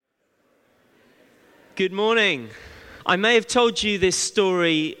Good morning. I may have told you this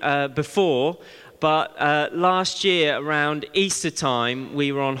story before, but last year around Easter time,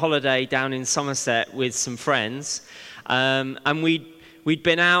 we were on holiday down in Somerset with some friends, and we'd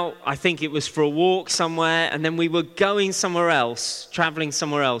been out, I think it was for a walk somewhere, and then we were going somewhere else, traveling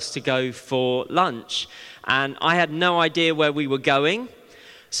somewhere else to go for lunch, and I had no idea where we were going,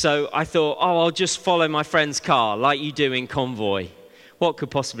 so I thought, I'll just follow my friend's car, like you do in Convoy. What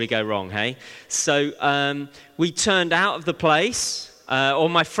could possibly go wrong, hey? So we turned out of the place, or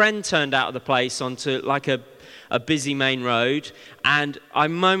my friend turned out of the place onto like a busy main road, and I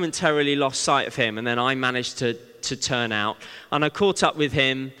momentarily lost sight of him, and then I managed to turn out, and I caught up with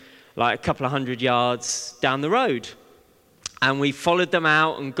him like a couple of 100 yards down the road, and we followed them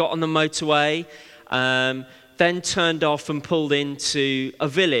out and got on the motorway, then turned off and pulled into a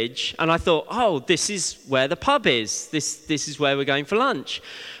village, and I thought, this is where the pub is. This is where we're going for lunch.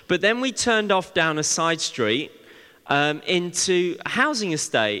 But then we turned off down a side street into a housing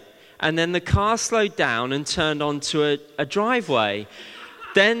estate, and then the car slowed down and turned onto a driveway.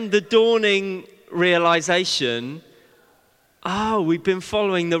 Then the dawning realization, we've been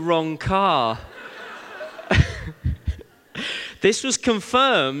following the wrong car. This was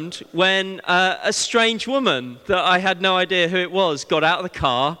confirmed when a strange woman that I had no idea who it was got out of the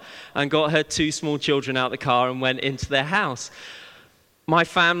car and got her two small children out of the car and went into their house. My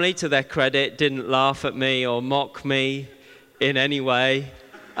family, to their credit, didn't laugh at me or mock me in any way.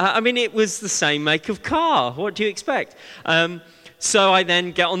 It was the same make of car. What do you expect? So I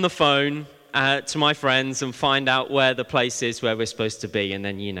then get on the phone to my friends and find out where the place is where we're supposed to be. And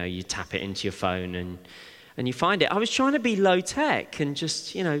then, you tap it into your phone and you find it. I was trying to be low tech and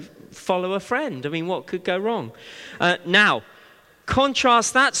just, follow a friend. What could go wrong? Now,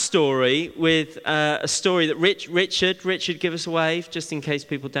 contrast that story with a story that Richard, give us a wave, just in case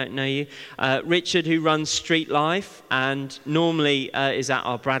people don't know you. Richard, who runs Street Life and normally is at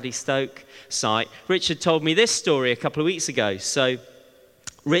our Bradley Stoke site. Richard told me this story a couple of weeks ago. So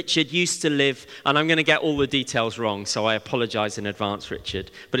Richard used to live, and I'm going to get all the details wrong, so I apologize in advance,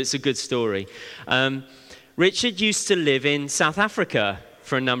 Richard, but it's a good story. Richard used to live in South Africa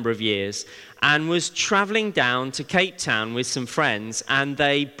for a number of years and was traveling down to Cape Town with some friends, and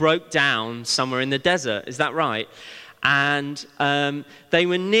they broke down somewhere in the desert. Is that right? And they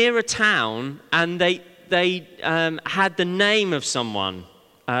were near a town, and they had the name of someone,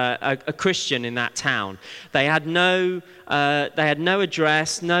 a Christian in that town. They had no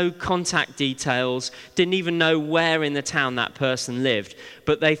address, no contact details, didn't even know where in the town that person lived.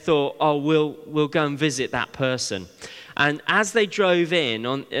 But they thought, we'll go and visit that person. And as they drove in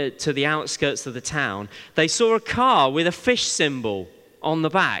to the outskirts of the town, they saw a car with a fish symbol on the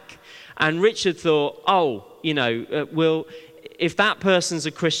back. And Richard thought, if that person's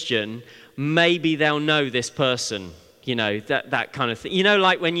a Christian, maybe they'll know this person. That kind of thing.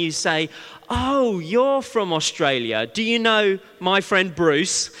 Like when you say, you're from Australia. Do you know my friend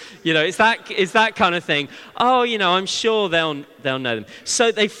Bruce? It's that kind of thing. I'm sure they'll know them.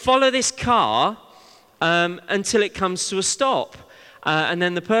 So they follow this car until it comes to a stop. And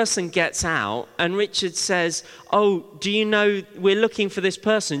then the person gets out, and Richard says, do you know, we're looking for this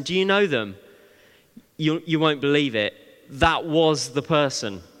person. Do you know them? You won't believe it. That was the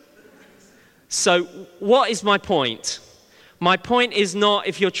person. So what is my point? My point is not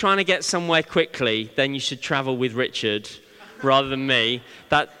if you're trying to get somewhere quickly, then you should travel with Richard rather than me.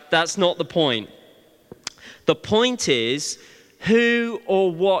 That's not the point. The point is who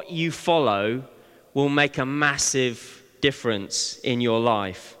or what you follow will make a massive difference in your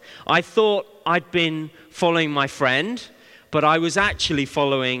life. I thought I'd been following my friend, but I was actually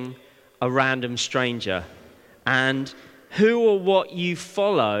following a random stranger. And who or what you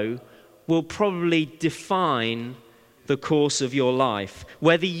follow will probably define the course of your life,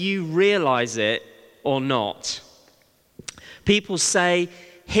 whether you realize it or not. People say,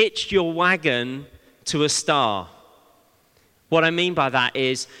 hitch your wagon to a star. What I mean by that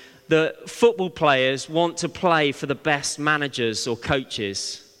is the football players want to play for the best managers or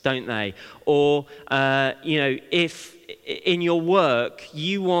coaches, don't they? Or, if in your work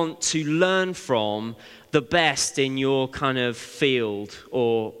you want to learn from the best in your kind of field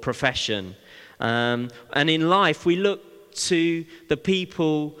or profession. And in life, we look to the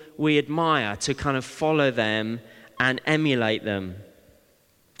people we admire to kind of follow them and emulate them.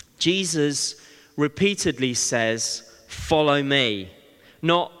 Jesus repeatedly says, follow me.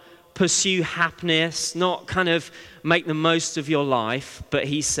 Not pursue happiness, not kind of make the most of your life, but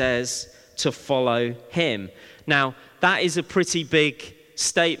he says to follow him. Now, that is a pretty big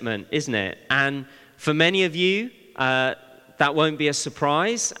statement, isn't it? And for many of you, that won't be a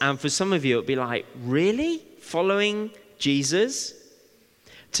surprise. And for some of you, it'll be like, really? Following Jesus?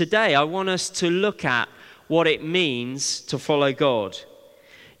 Today, I want us to look at what it means to follow God.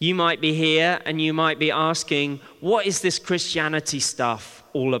 You might be here and you might be asking, what is this Christianity stuff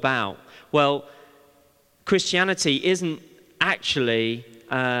all about? Well, Christianity isn't actually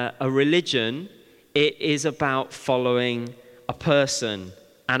a religion. It is about following a person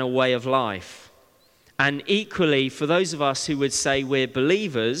and a way of life. And equally, for those of us who would say we're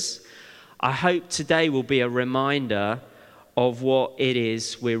believers, I hope today will be a reminder of what it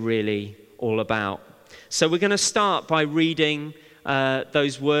is we're really all about. So we're going to start by reading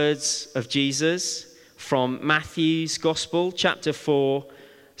those words of Jesus from Matthew's Gospel, chapter 4,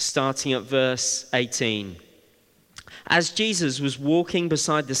 starting at verse 18. As Jesus was walking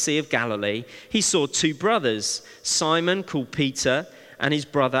beside the Sea of Galilee, he saw two brothers, Simon, called Peter, and his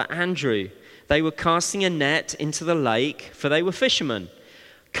brother Andrew. They were casting a net into the lake, for they were fishermen.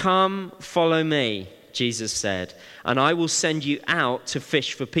 "Come, follow me," Jesus said, "and I will send you out to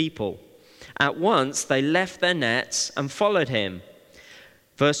fish for people." At once they left their nets and followed him.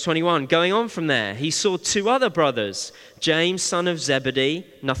 Verse 21, going on from there, he saw two other brothers, James, son of Zebedee,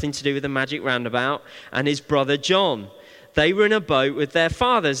 nothing to do with the magic roundabout, and his brother John. They were in a boat with their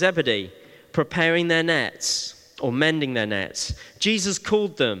father Zebedee, preparing their nets, or mending their nets. Jesus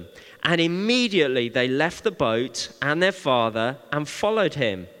called them, and immediately they left the boat and their father and followed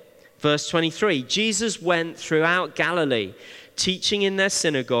him. Verse 23, Jesus went throughout Galilee, teaching in their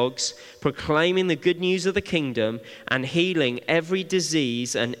synagogues, proclaiming the good news of the kingdom, and healing every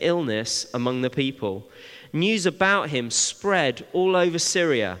disease and illness among the people. News about him spread all over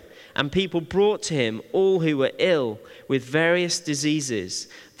Syria, and people brought to him all who were ill with various diseases,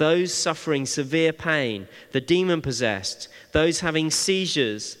 those suffering severe pain, the demon-possessed, those having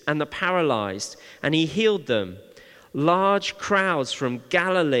seizures, and the paralyzed, and he healed them. Large crowds from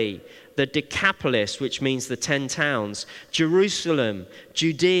Galilee, the Decapolis, which means the 10 towns, Jerusalem,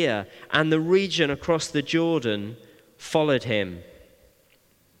 Judea, and the region across the Jordan followed him.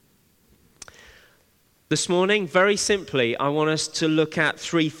 This morning, very simply, I want us to look at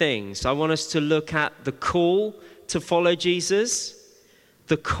three things. I want us to look at the call to follow Jesus,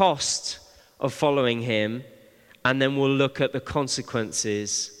 the cost of following him, and then we'll look at the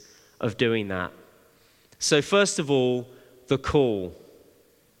consequences of doing that. So first of all, the call.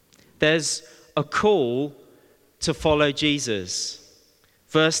 There's a call to follow Jesus.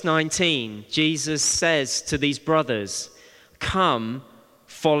 Verse 19, Jesus says to these brothers, "Come,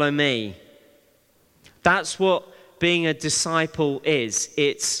 follow me." That's what being a disciple is.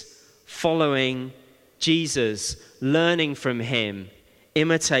 It's following Jesus, learning from him,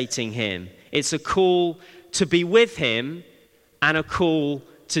 imitating him. It's a call to be with him and a call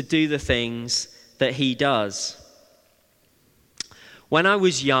to do the things that he does. When I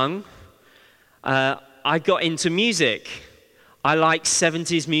was young, I got into music. I like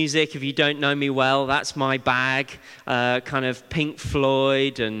 70s music. If you don't know me well, that's my bag. Kind of Pink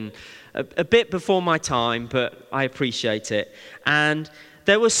Floyd and a bit before my time, but I appreciate it. And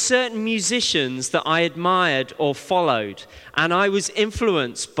there were certain musicians that I admired or followed, and I was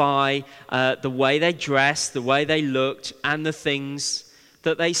influenced by the way they dressed, the way they looked, and the things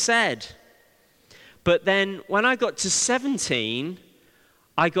that they said. But then when I got to 17,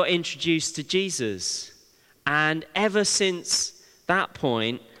 I got introduced to Jesus. And ever since that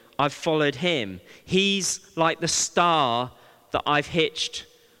point, I've followed him. He's like the star that I've hitched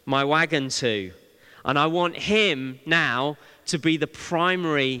my wagon to. And I want him now to be the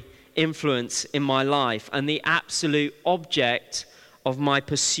primary influence in my life and the absolute object of my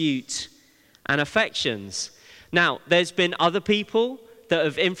pursuit and affections. Now, there's been other people that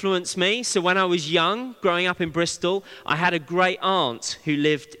have influenced me. So when I was young, growing up in Bristol, I had a great aunt who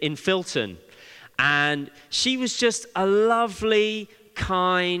lived in Filton. And she was just a lovely,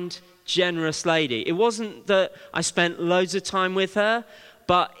 kind, generous lady. It wasn't that I spent loads of time with her,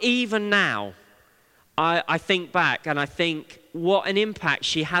 but even now, I think back and I think what an impact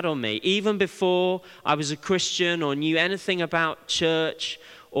she had on me. Even before I was a Christian or knew anything about church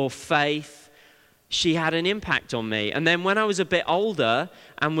or faith, she had an impact on me. And then when I was a bit older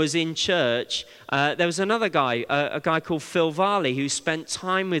and was in church, there was another guy, a guy called Phil Varley, who spent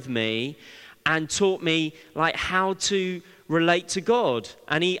time with me and taught me like how to relate to God.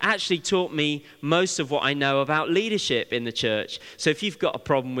 And he actually taught me most of what I know about leadership in the church. So if you've got a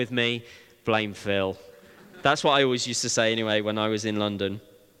problem with me, blame Phil. That's what I always used to say anyway when I was in London.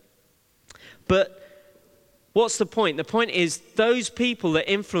 But what's the point? The point is those people that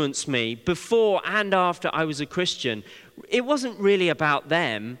influenced me before and after I was a Christian it wasn't really about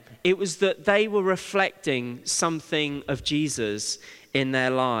them. It was that they were reflecting something of Jesus in their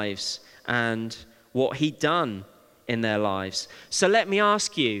lives and what he'd done in their lives. So let me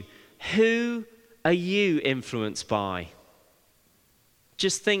ask you, who are you influenced by?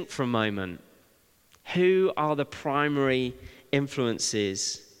 Just think for a moment. Who are the primary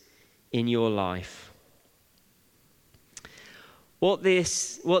influences in your life? What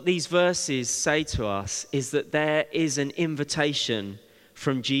these verses say to us is that there is an invitation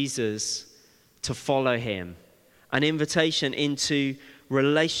from Jesus to follow him, an invitation into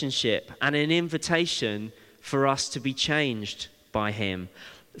relationship, and an invitation for us to be changed by him.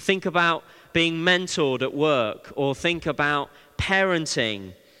 Think about being mentored at work, or think about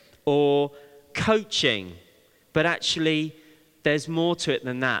parenting or coaching, but actually there's more to it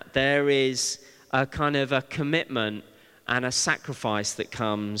than that. There is a kind of a commitment and a sacrifice that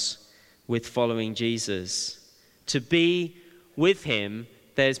comes with following Jesus. To be with him,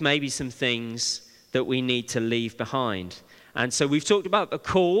 there's maybe some things that we need to leave behind. And so we've talked about the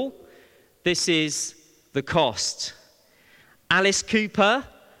call. This is the cost. Alice Cooper,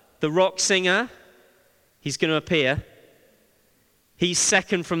 the rock singer, he's going to appear. He's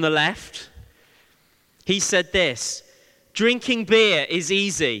second from the left. He said this: drinking beer is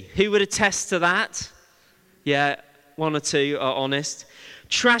easy. Who would attest to that? Yeah, one or two are honest.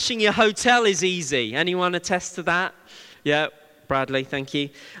 Trashing your hotel is easy. Anyone attest to that? Yeah, Bradley, thank you.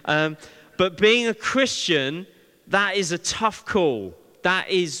 But being a Christian, that is a tough call. That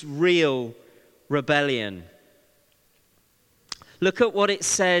is real rebellion. Look at what it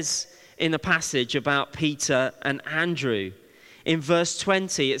says in the passage about Peter and Andrew. In verse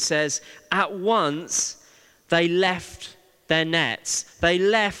 20, it says, at once they left their nets. They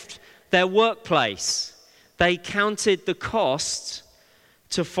left their workplace. They counted the cost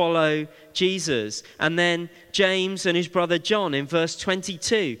to follow Jesus. And then James and his brother John in verse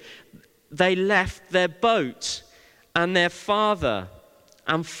 22, they left their boat and their father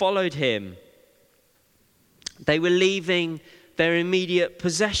and followed him. They were leaving their immediate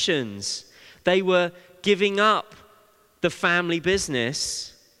possessions. They were giving up the family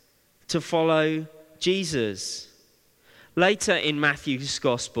business to follow Jesus. Later in Matthew's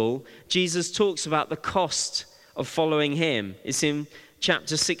gospel, Jesus talks about the cost of following him. It's in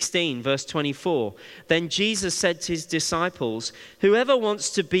chapter 16, verse 24. Then Jesus said to his disciples, whoever wants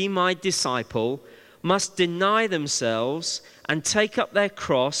to be my disciple must deny themselves and take up their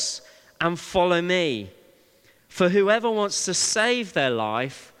cross and follow me. For whoever wants to save their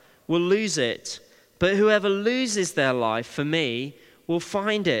life will lose it, but whoever loses their life for me will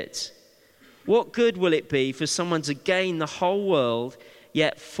find it. What good will it be for someone to gain the whole world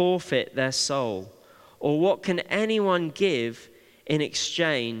yet forfeit their soul? Or what can anyone give in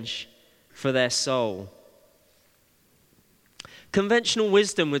exchange for their soul? Conventional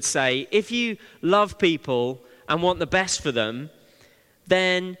wisdom would say, if you love people and want the best for them,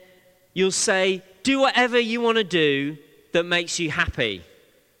 then you'll say, do whatever you want to do that makes you happy.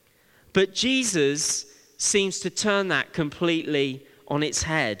 But Jesus seems to turn that completely on its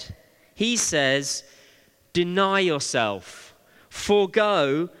head. He says, deny yourself,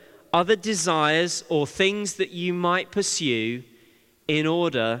 forego other desires or things that you might pursue in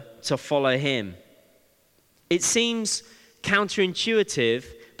order to follow him. It seems counterintuitive,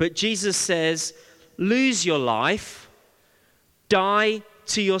 but Jesus says, lose your life, die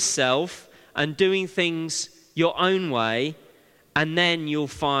to yourself and doing things your own way, and then you'll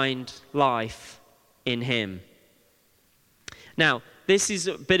find life in him. Now, this is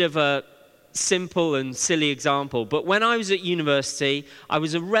a bit of a simple and silly example, but when I was at university, I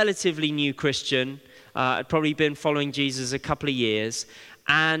was a relatively new Christian. I'd probably been following Jesus a couple of years,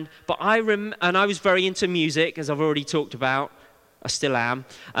 but I was very into music, as I've already talked about. I still am.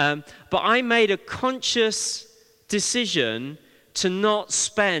 But I made a conscious decision to not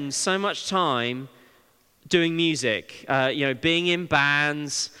spend so much time doing music, being in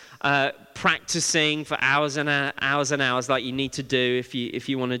bands, practicing for hours and hours like you need to do if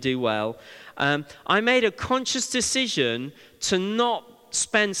you want to do well. I made a conscious decision to not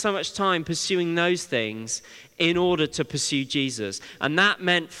spend so much time pursuing those things in order to pursue Jesus. And that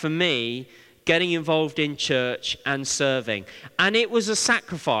meant for me getting involved in church and serving. And it was a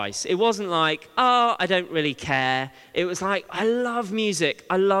sacrifice. It wasn't like, oh, I don't really care. It was like, I love music.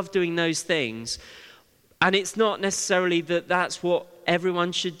 I love doing those things. And it's not necessarily that that's what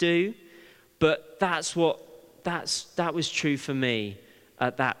everyone should do, but that was true for me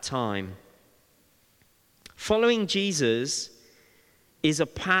at that time. Following Jesus is a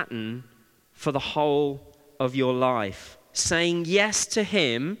pattern for the whole of your life. Saying yes to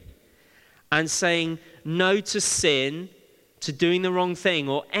him and saying no to sin, to doing the wrong thing,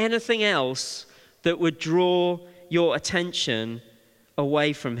 or anything else that would draw your attention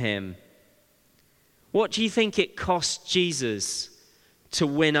away from him. What do you think it cost Jesus to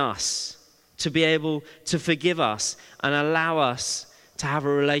win us, to be able to forgive us and allow us to have a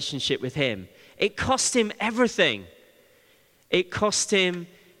relationship with him? It cost him everything. It cost him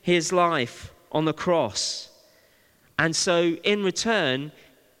his life on the cross. And so in return,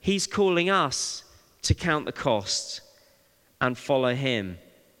 he's calling us to count the cost and follow him.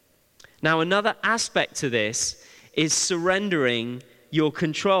 Now, another aspect to this is surrendering your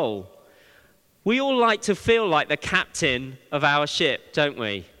control. We all like to feel like the captain of our ship, don't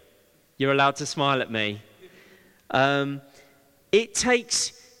we? You're allowed to smile at me. It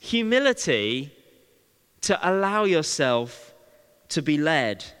takes humility to allow yourself to be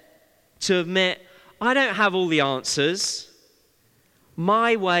led, to admit, I don't have all the answers.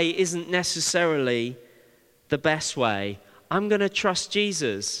 My way isn't necessarily the best way. I'm going to trust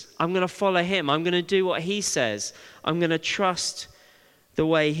Jesus. I'm going to follow him. I'm going to do what he says. I'm going to trust the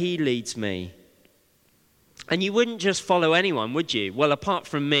way he leads me. And you wouldn't just follow anyone, would you? Well, apart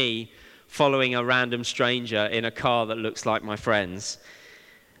from me following a random stranger in a car that looks like my friend's,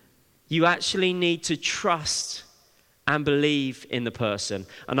 you actually need to trust and believe in the person.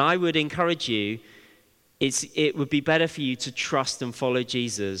 And I would encourage you, it would be better for you to trust and follow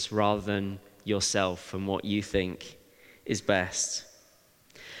Jesus rather than yourself and what you think is best.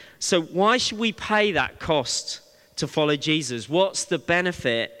 So why should we pay that cost to follow Jesus? What's the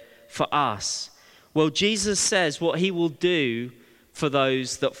benefit for us? Well, Jesus says what he will do for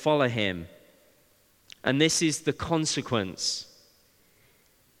those that follow him. And this is the consequence.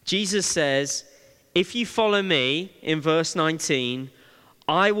 Jesus says, if you follow me, in verse 19,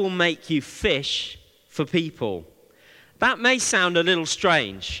 I will make you fish for people. That may sound a little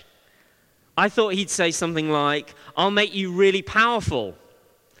strange. I thought he'd say something like, I'll make you really powerful,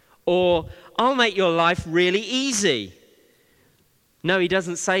 or I'll make your life really easy. No, he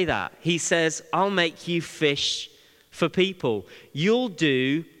doesn't say that. He says, I'll make you fish for people. You'll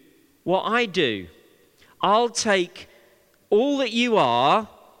do what I do. I'll take all that you are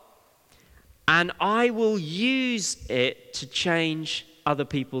and I will use it to change other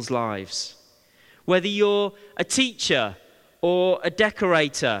people's lives. Whether you're a teacher or a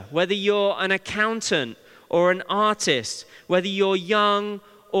decorator, whether you're an accountant or an artist, whether you're young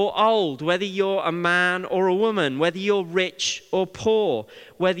or old, whether you're a man or a woman, whether you're rich or poor,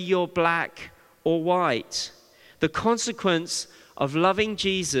 whether you're black or white. The consequence of loving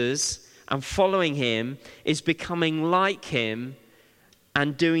Jesus and following him is becoming like him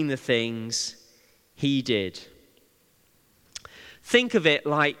and doing the things he did. Think of it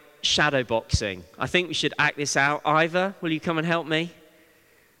like shadow boxing. I think we should act this out. Ivor, will you come and help me?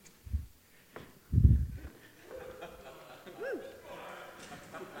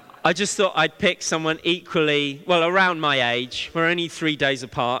 I just thought I'd pick someone equally, well, around my age. We're only 3 days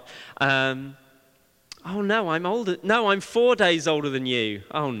apart. Oh, no, I'm older. No, I'm 4 days older than you.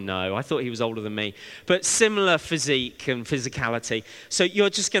 Oh, no, I thought he was older than me. But similar physique and physicality. So you're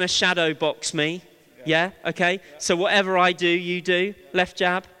just going to shadow box me? Yeah? Okay. So whatever I do, you do. Left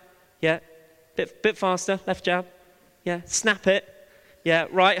jab. Yeah. Bit faster. Left jab. Yeah. Snap it. Yeah.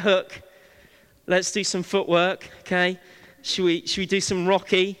 Right hook. Let's do some footwork. Okay. Should we do some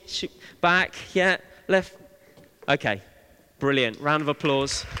Rocky? Back. Yeah. Left. Okay. Brilliant. Round of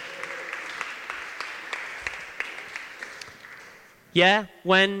applause. Yeah.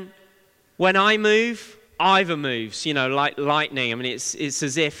 When I move, Ivor moves, like lightning. I mean, it's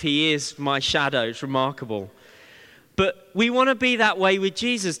as if he is my shadow. It's remarkable. But we want to be that way with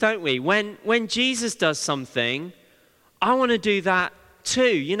Jesus, don't we? When Jesus does something, I want to do that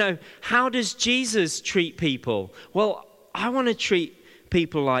too. How does Jesus treat people? Well, I want to treat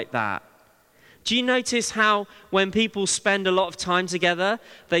people like that. Do you notice how when people spend a lot of time together,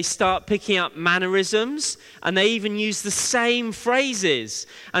 they start picking up mannerisms and they even use the same phrases?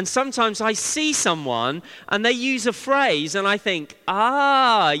 And sometimes I see someone and they use a phrase and I think,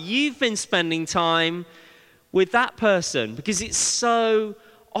 you've been spending time with that person because it's so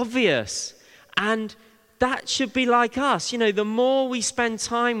obvious. And that should be like us. The more we spend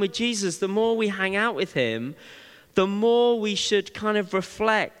time with Jesus, the more we hang out with him, the more we should kind of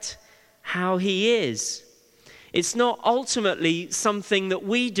reflect how he is. It's not ultimately something that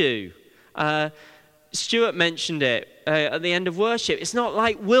we do. Stuart mentioned it at the end of worship. It's not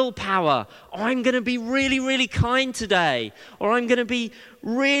like willpower. I'm going to be really, really kind today. Or I'm going to be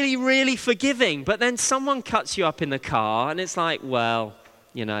really, really forgiving. But then someone cuts you up in the car and it's like, well,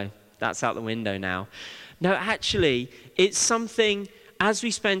 that's out the window now. No, actually, it's something as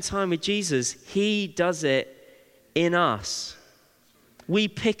we spend time with Jesus, he does it in us. We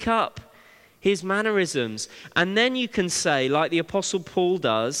pick up his mannerisms. And then you can say, like the Apostle Paul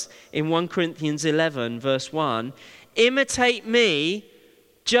does in 1 Corinthians 11, verse 1, imitate me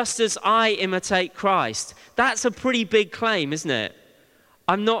just as I imitate Christ. That's a pretty big claim, isn't it?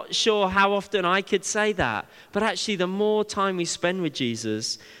 I'm not sure how often I could say that. But actually, the more time we spend with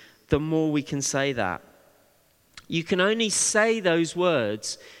Jesus, the more we can say that. You can only say those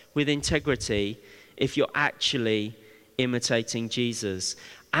words with integrity if you're actually imitating Jesus.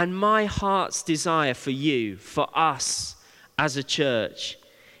 And my heart's desire for you, for us as a church,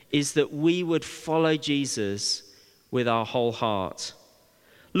 is that we would follow Jesus with our whole heart.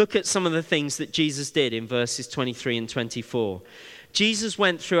 Look at some of the things that Jesus did in verses 23 and 24. Jesus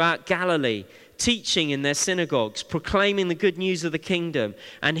went throughout Galilee, teaching in their synagogues, proclaiming the good news of the kingdom,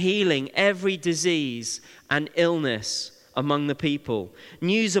 and healing every disease and illness among the people.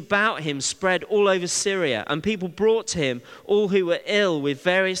 News about him spread all over Syria, and people brought to him all who were ill with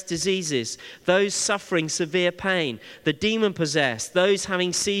various diseases, those suffering severe pain, the demon-possessed, those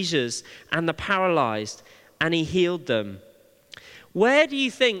having seizures, and the paralyzed, and he healed them. Where do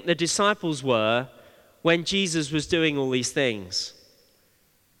you think the disciples were when Jesus was doing all these things?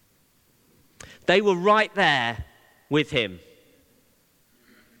 They were right there with him.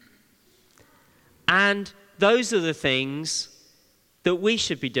 And those are the things that we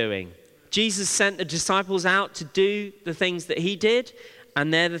should be doing. Jesus sent the disciples out to do the things that he did,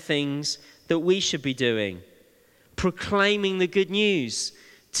 and they're the things that we should be doing. Proclaiming the good news,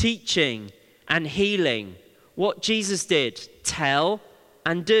 teaching and healing. What Jesus did, tell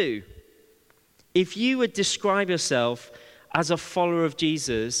and do. If you would describe yourself as a follower of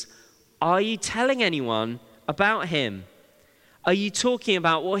Jesus, are you telling anyone about him? Are you talking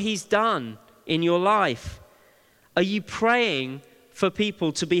about what he's done in your life? Are you praying for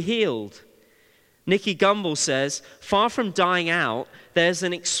people to be healed? Nicky Gumbel says, far from dying out, there's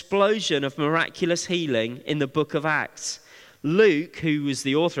an explosion of miraculous healing in the book of Acts. Luke, who was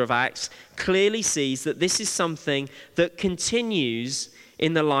the author of Acts, clearly sees that this is something that continues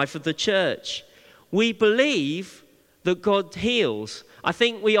in the life of the church. We believe that God heals. I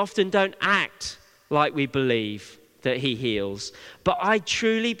think we often don't act like we believe that he heals, but I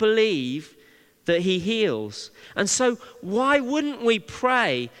truly believe that he heals. And so why wouldn't we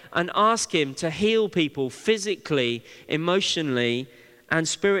pray and ask him to heal people physically, emotionally, and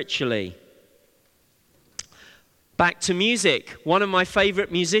spiritually? Back to music. One of my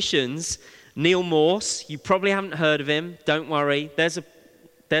favorite musicians, Neil Morse. You probably haven't heard of him. Don't worry. There's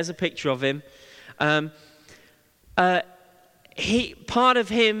a picture of him. Part of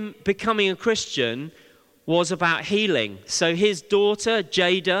him becoming a Christian was about healing. So his daughter,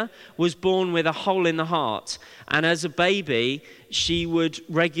 Jada, was born with a hole in the heart. And as a baby, she would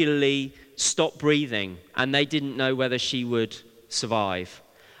regularly stop breathing. And they didn't know whether she would survive.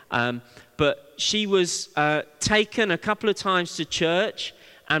 But she was taken a couple of times to church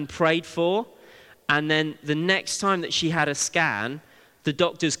and prayed for. And then the next time that she had a scan, the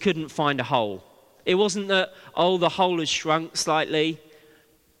doctors couldn't find a hole. It wasn't that, the hole has shrunk slightly.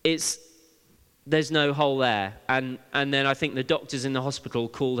 There's no hole there. And then I think the doctors in the hospital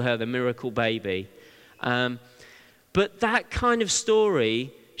called her the miracle baby. But that kind of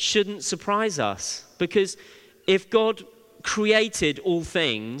story shouldn't surprise us. Because if God created all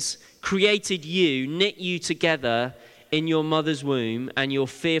things, created you, knit you together in your mother's womb, and you're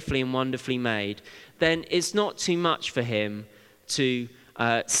fearfully and wonderfully made, then it's not too much for him to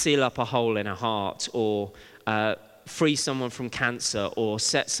seal up a hole in a heart, or free someone from cancer, or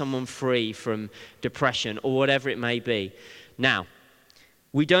set someone free from depression, or whatever it may be. Now,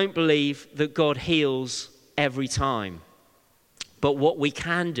 we don't believe that God heals every time. But what we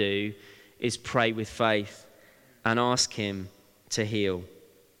can do is pray with faith and ask him to heal.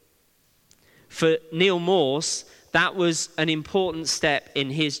 For Neil Morse, that was an important step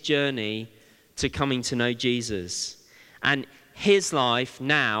in his journey to coming to know Jesus. And his life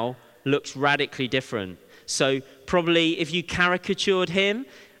now looks radically different. So probably if you caricatured him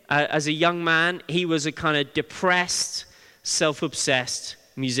as a young man, he was a kind of depressed, self-obsessed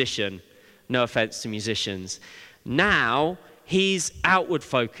musician. No offense to musicians. Now he's outward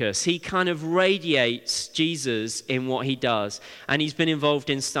focused. He kind of radiates Jesus in what he does. And he's been involved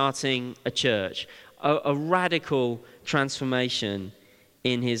in starting a church. A radical transformation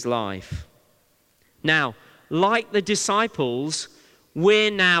in his life. Now, like the disciples,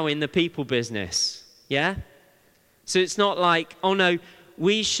 we're now in the people business. Yeah? So it's not like, oh no,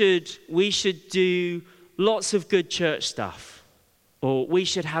 we should do lots of good church stuff, or we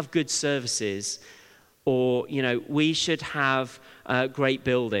should have good services. or, we should have great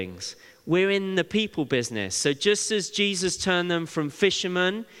buildings. We're in the people business. So just as Jesus turned them from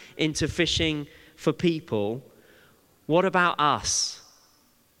fishermen into fishing for people, what about us?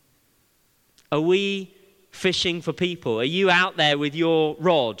 Are we fishing for people? Are you out there with your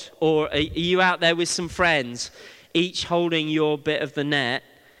rod? Or are you out there with some friends, each holding your bit of the net,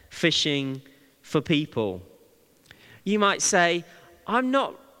 fishing for people? You might say, I'm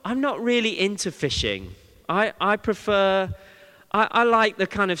not really into fishing. I prefer... I like the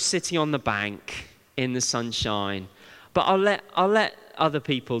kind of sitting on the bank in the sunshine, but I'll let other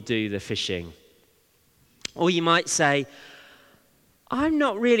people do the fishing. Or you might say, I'm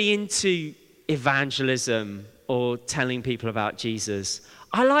not really into evangelism or telling people about Jesus.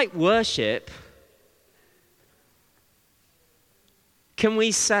 I like worship. Can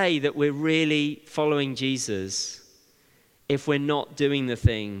we say that we're really following Jesus if we're not doing the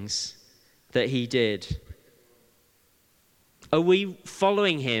things that he did? Are we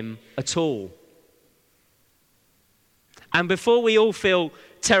following him at all? And before we all feel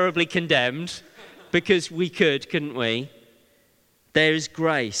terribly condemned, because we couldn't we? There is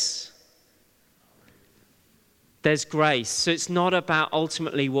grace. There's grace. So it's not about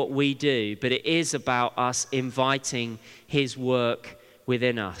ultimately what we do, but it is about us inviting his work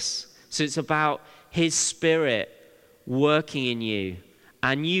within us. So it's about his Spirit working in you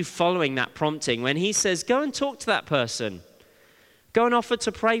and you following that prompting. When he says, go and talk to that person, go and offer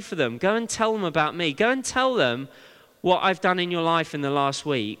to pray for them, go and tell them about me, go and tell them what I've done in your life in the last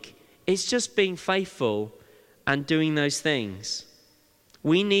week. It's just being faithful and doing those things.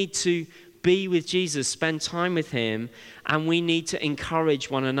 We need to be with Jesus, spend time with him, and we need to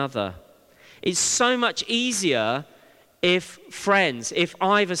encourage one another. It's so much easier if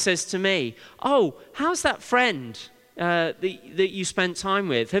Ivor says to me, oh, how's that friend that you spent time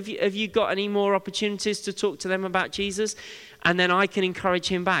with? Have you got any more opportunities to talk to them about Jesus? And then I can encourage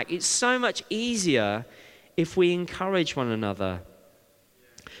him back. It's so much easier if we encourage one another.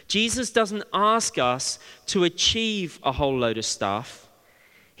 Jesus doesn't ask us to achieve a whole load of stuff.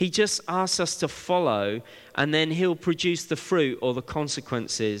 He just asks us to follow, and then he'll produce the fruit or the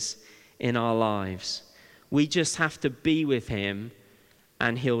consequences in our lives. We just have to be with him,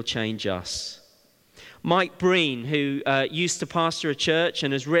 and he'll change us. Mike Breen, who used to pastor a church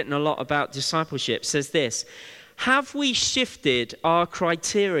and has written a lot about discipleship, says this: have we shifted our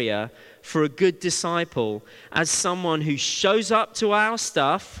criteria for a good disciple as someone who shows up to our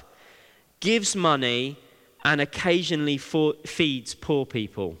stuff, gives money, and occasionally feeds poor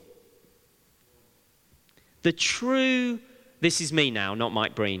people? This is me now, not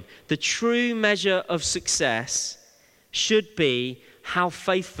Mike Breen. The true measure of success should be how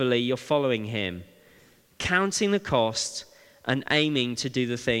faithfully you're following him, counting the cost and aiming to do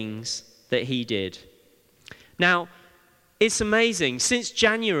the things that he did. Now, it's amazing. Since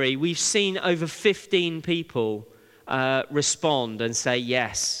January, we've seen over 15 people respond and say,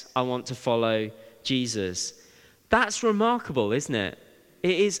 yes, I want to follow Jesus. That's remarkable, isn't it?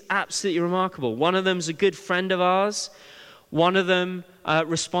 It is absolutely remarkable. One of them's a good friend of ours. One of them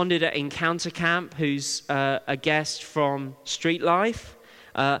responded at Encounter Camp, who's a guest from Street Life.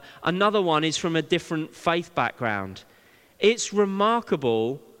 Another one is from a different faith background. It's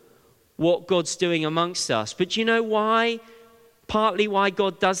remarkable what God's doing amongst us. But you know why? Partly why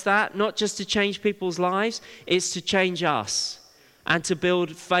God does that, not just to change people's lives, it's to change us and to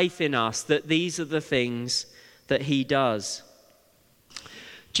build faith in us that these are the things that he does.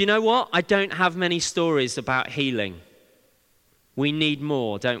 Do you know what? I don't have many stories about healing. We need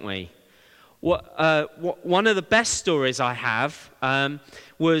more, don't we? One of the best stories I have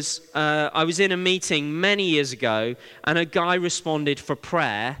was I was in a meeting many years ago, and a guy responded for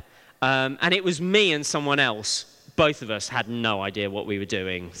prayer, and it was me and someone else. Both of us had no idea what we were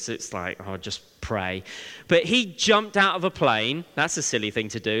doing, so it's like, oh, just pray. But he jumped out of a plane. That's a silly thing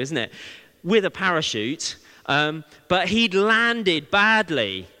to do, isn't it? With a parachute. But he'd landed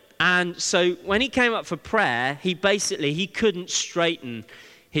badly. And so when he came up for prayer, he couldn't straighten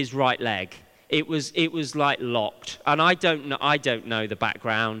his right leg. It was like locked. And I don't know the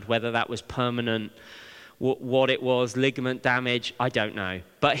background, whether that was permanent, what it was, ligament damage, I don't know.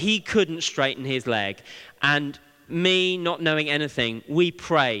 But he couldn't straighten his leg. And me not knowing anything, we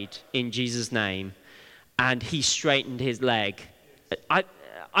prayed in Jesus' name, and he straightened his leg.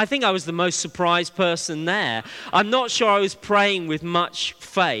 I think I was the most surprised person there. I'm not sure I was praying with much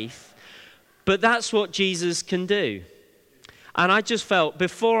faith, but that's what Jesus can do. And I just felt,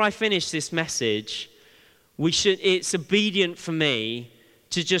 before I finish this message, it's obedient for me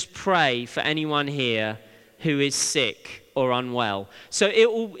to just pray for anyone here who is sick or unwell. So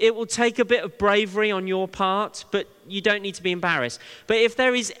it will take a bit of bravery on your part, but you don't need to be embarrassed. But if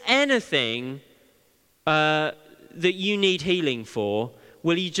there is anything that you need healing for,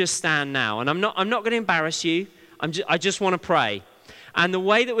 will you just stand now? And I'm not going to embarrass you. I just want to pray. And the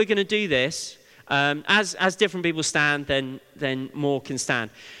way that we're going to do this, as different people stand, then more can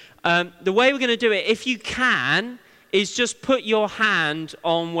stand. The way we're going to do it, if you can, is just put your hand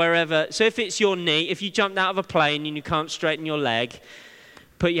on wherever. So if it's your knee, if you jumped out of a plane and you can't straighten your leg,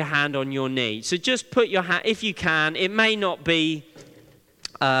 put your hand on your knee. So just put your hand, if you can. It may not be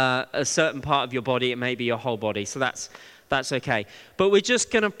a certain part of your body. It may be your whole body. So that's okay. But we're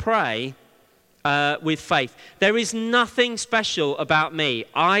just going to pray with faith. There is nothing special about me.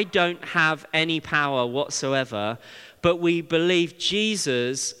 I don't have any power whatsoever. But we believe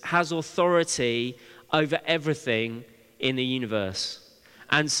Jesus has authority over everything in the universe.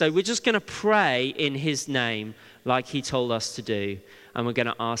 And so we're just going to pray in his name like he told us to do. And we're going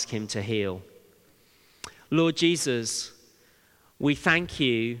to ask him to heal. Lord Jesus, we thank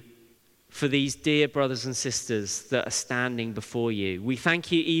you for these dear brothers and sisters that are standing before you. We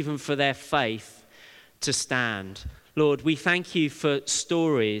thank you even for their faith to stand. Lord, we thank you for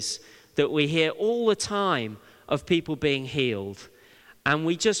stories that we hear all the time of people being healed. And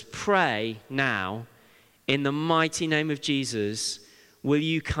we just pray now, in the mighty name of Jesus, will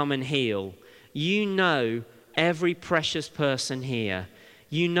you come and heal? You know every precious person here.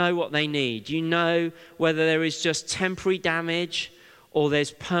 You know what they need. You know whether there is just temporary damage or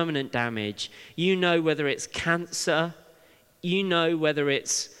there's permanent damage. You know whether it's cancer. You know whether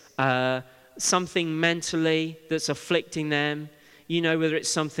it's something mentally that's afflicting them. You know whether it's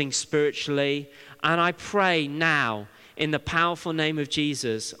something spiritually. And I pray now, in the powerful name of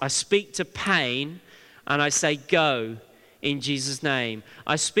Jesus, I speak to pain and I say, go in Jesus' name.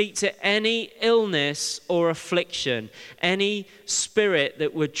 I speak to any illness or affliction, any spirit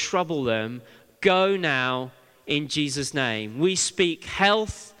that would trouble them, go now in Jesus' name. We speak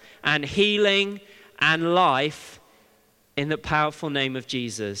health and healing and life in the powerful name of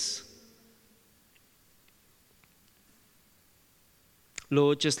Jesus.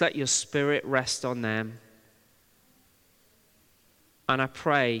 Lord, just let your spirit rest on them. And I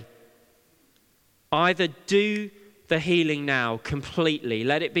pray, either do the healing now completely,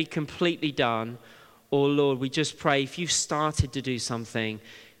 let it be completely done, or Lord, we just pray if you've started to do something,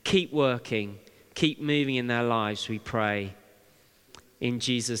 keep working, keep moving in their lives, we pray. In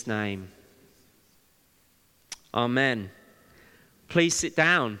Jesus' name. Amen. Please sit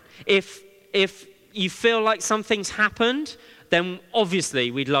down. If you feel like something's happened, then obviously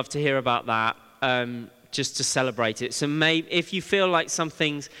we'd love to hear about that, just to celebrate it. So maybe if you feel like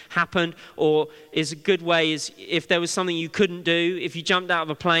something's happened, or is a good way is if there was something you couldn't do, if you jumped out of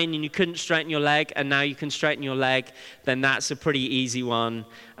a plane and you couldn't straighten your leg and now you can straighten your leg, then that's a pretty easy one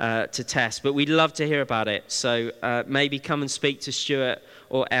to test. But we'd love to hear about it. So maybe come and speak to Stuart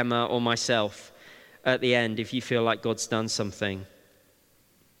or Emma or myself at the end if you feel like God's done something.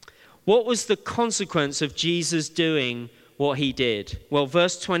 What was the consequence of Jesus doing what he did? Well,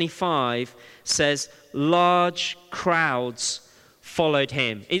 verse 25 says, large crowds followed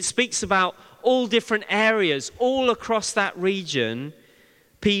him. It speaks about all different areas, all across that region,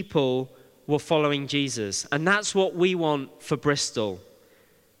 people were following Jesus. And that's what we want for Bristol,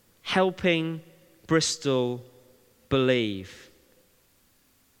 helping Bristol believe.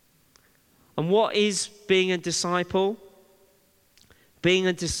 And what is being a disciple? Being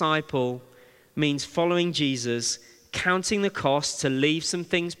a disciple means following Jesus, counting the cost to leave some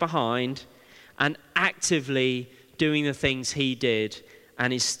things behind, and actively doing the things he did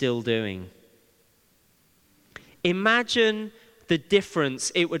and is still doing. Imagine the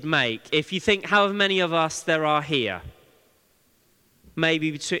difference it would make if you think however many of us there are here,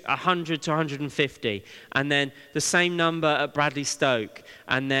 maybe between 100 to 150, and then the same number at Bradley Stoke,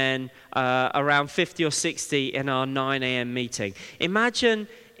 and then around 50 or 60 in our 9 a.m. meeting. Imagine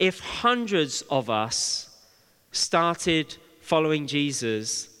if hundreds of us started following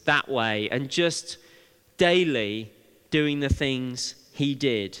Jesus that way and just daily doing the things he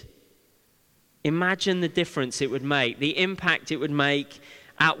did. Imagine the difference it would make, the impact it would make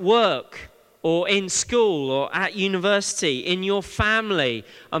at work or in school or at university, in your family,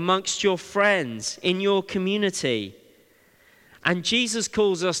 amongst your friends, in your community. And Jesus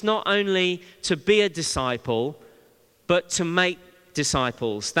calls us not only to be a disciple, but to make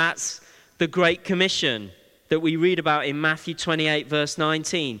disciples. That's the Great Commission that we read about in Matthew 28, verse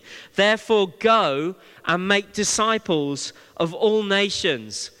 19. Therefore, go and make disciples of all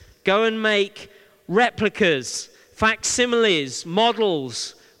nations. Go and make replicas, facsimiles,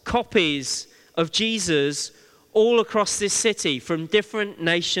 models, copies of Jesus all across this city from different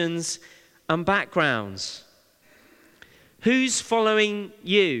nations and backgrounds. Who's following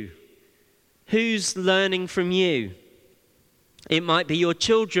you? Who's learning from you? It might be your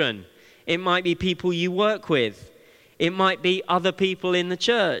children. It might be people you work with. It might be other people in the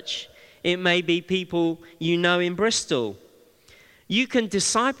church. It may be people you know in Bristol. You can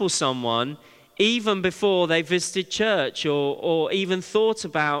disciple someone even before they visited church or even thought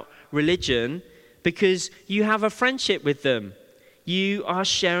about religion because you have a friendship with them. You are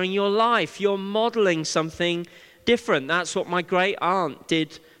sharing your life. You're modeling something different. That's what my great aunt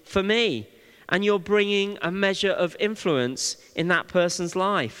did for me. And you're bringing a measure of influence in that person's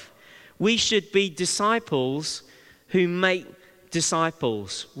life. We should be disciples who make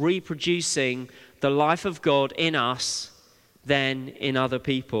disciples, reproducing the life of God in us, then in other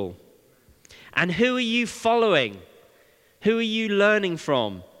people. And who are you following? Who are you learning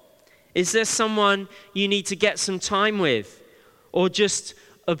from? Is there someone you need to get some time with, or just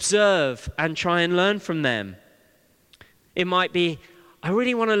observe and try and learn from them? It might be, I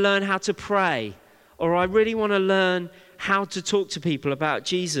really want to learn how to pray, or I really want to learn how to talk to people about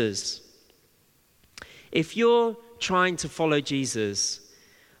Jesus. If you're trying to follow Jesus,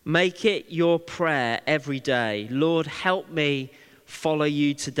 make it your prayer every day. Lord, help me follow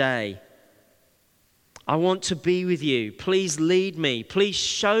you today. I want to be with you. Please lead me. Please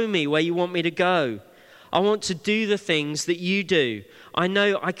show me where you want me to go. I want to do the things that you do. I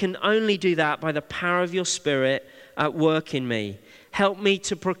know I can only do that by the power of your Spirit at work in me. Help me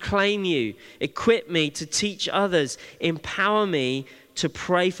to proclaim you. Equip me to teach others. Empower me to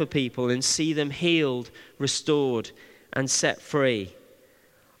pray for people and see them healed, restored, and set free.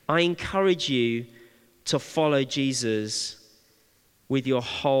 I encourage you to follow Jesus with your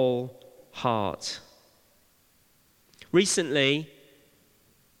whole heart. Recently,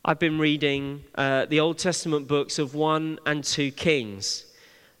 I've been reading the Old Testament books of 1 and 2 Kings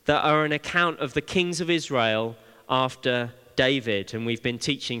that are an account of the kings of Israel after David, and we've been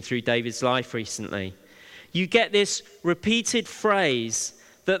teaching through David's life recently. You get this repeated phrase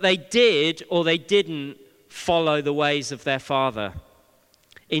that they did or they didn't follow the ways of their father.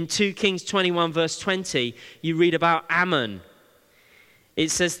 In 2 Kings 21 verse 20, you read about Ammon.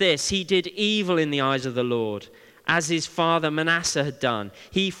 It says this, he did evil in the eyes of the Lord, as his father Manasseh had done.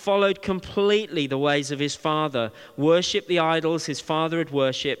 He followed completely the ways of his father, worshipped the idols his father had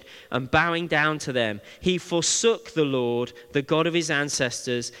worshipped, and bowing down to them, he forsook the Lord, the God of his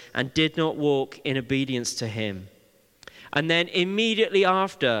ancestors, and did not walk in obedience to him. And then immediately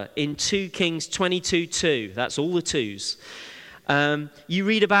after, in 2 Kings 22:2, that's all the twos, you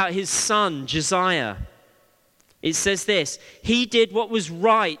read about his son Josiah. It says this, he did what was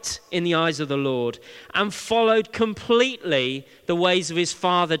right in the eyes of the Lord and followed completely the ways of his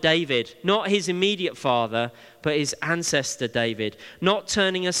father David, not his immediate father, but his ancestor David, not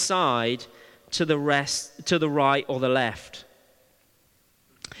turning aside to the right or the left.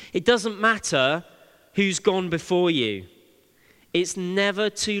 It doesn't matter who's gone before you. It's never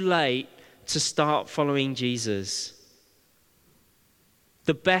too late to start following Jesus.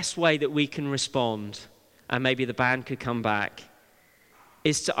 The best way that we can respond, and maybe the band could come back,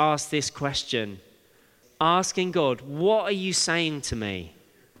 is to ask this question. Asking God, what are you saying to me?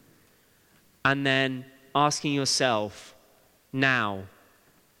 And then asking yourself, now,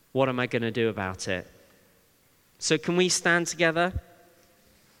 what am I going to do about it? So can we stand together?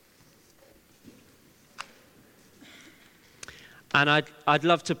 And I'd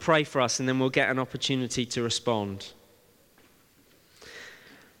love to pray for us, and then we'll get an opportunity to respond.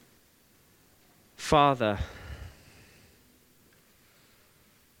 Father,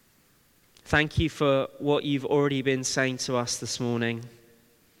 thank you for what you've already been saying to us this morning.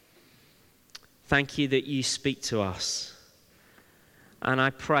 Thank you that you speak to us. And I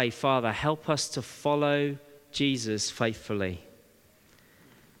pray, Father, help us to follow Jesus faithfully.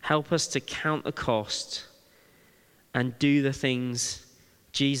 Help us to count the cost and do the things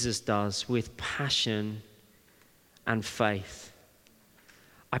Jesus does with passion and faith.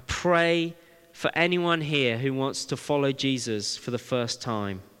 I pray for anyone here who wants to follow Jesus for the first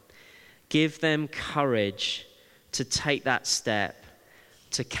time, give them courage to take that step,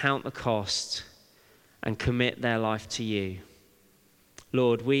 to count the cost and commit their life to you.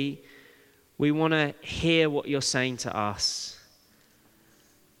 Lord, we want to hear what you're saying to us,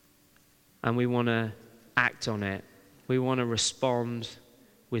 and we want to act on it. We want to respond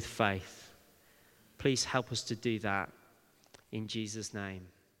with faith. Please help us to do that in Jesus' name.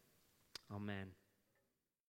 Amen.